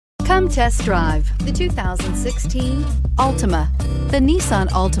Come test drive the 2016 Altima. The Nissan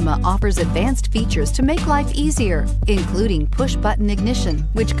Altima offers advanced features to make life easier, including push-button ignition,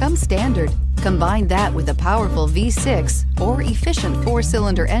 which comes standard. Combine that with a powerful V6 or efficient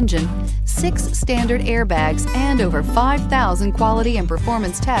 4-cylinder engine, 6 standard airbags, and over 5,000 quality and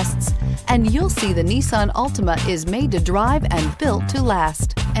performance tests, and you'll see the Nissan Altima is made to drive and built to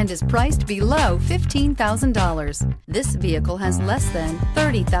last, and is priced below $15,000. This vehicle has less than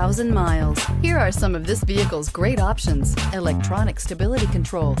 30,000 miles. Here are some of this vehicle's great options: electronic stability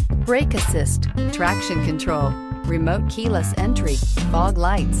control, brake assist, traction control, remote keyless entry, fog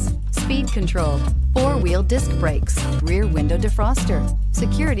lights, speed control, 4-wheel disc brakes, rear window defroster,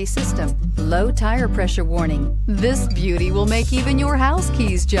 security system, low tire pressure warning. This beauty will make even your house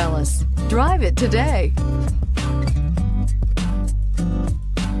keys jealous. Drive it today.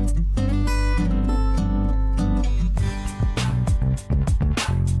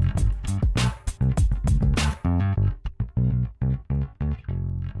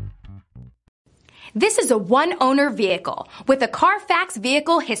 This is a one-owner vehicle with a Carfax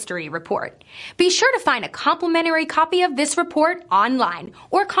Vehicle History Report. Be sure to find a complimentary copy of this report online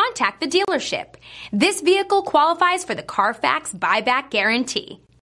or contact the dealership. This vehicle qualifies for the Carfax Buyback Guarantee.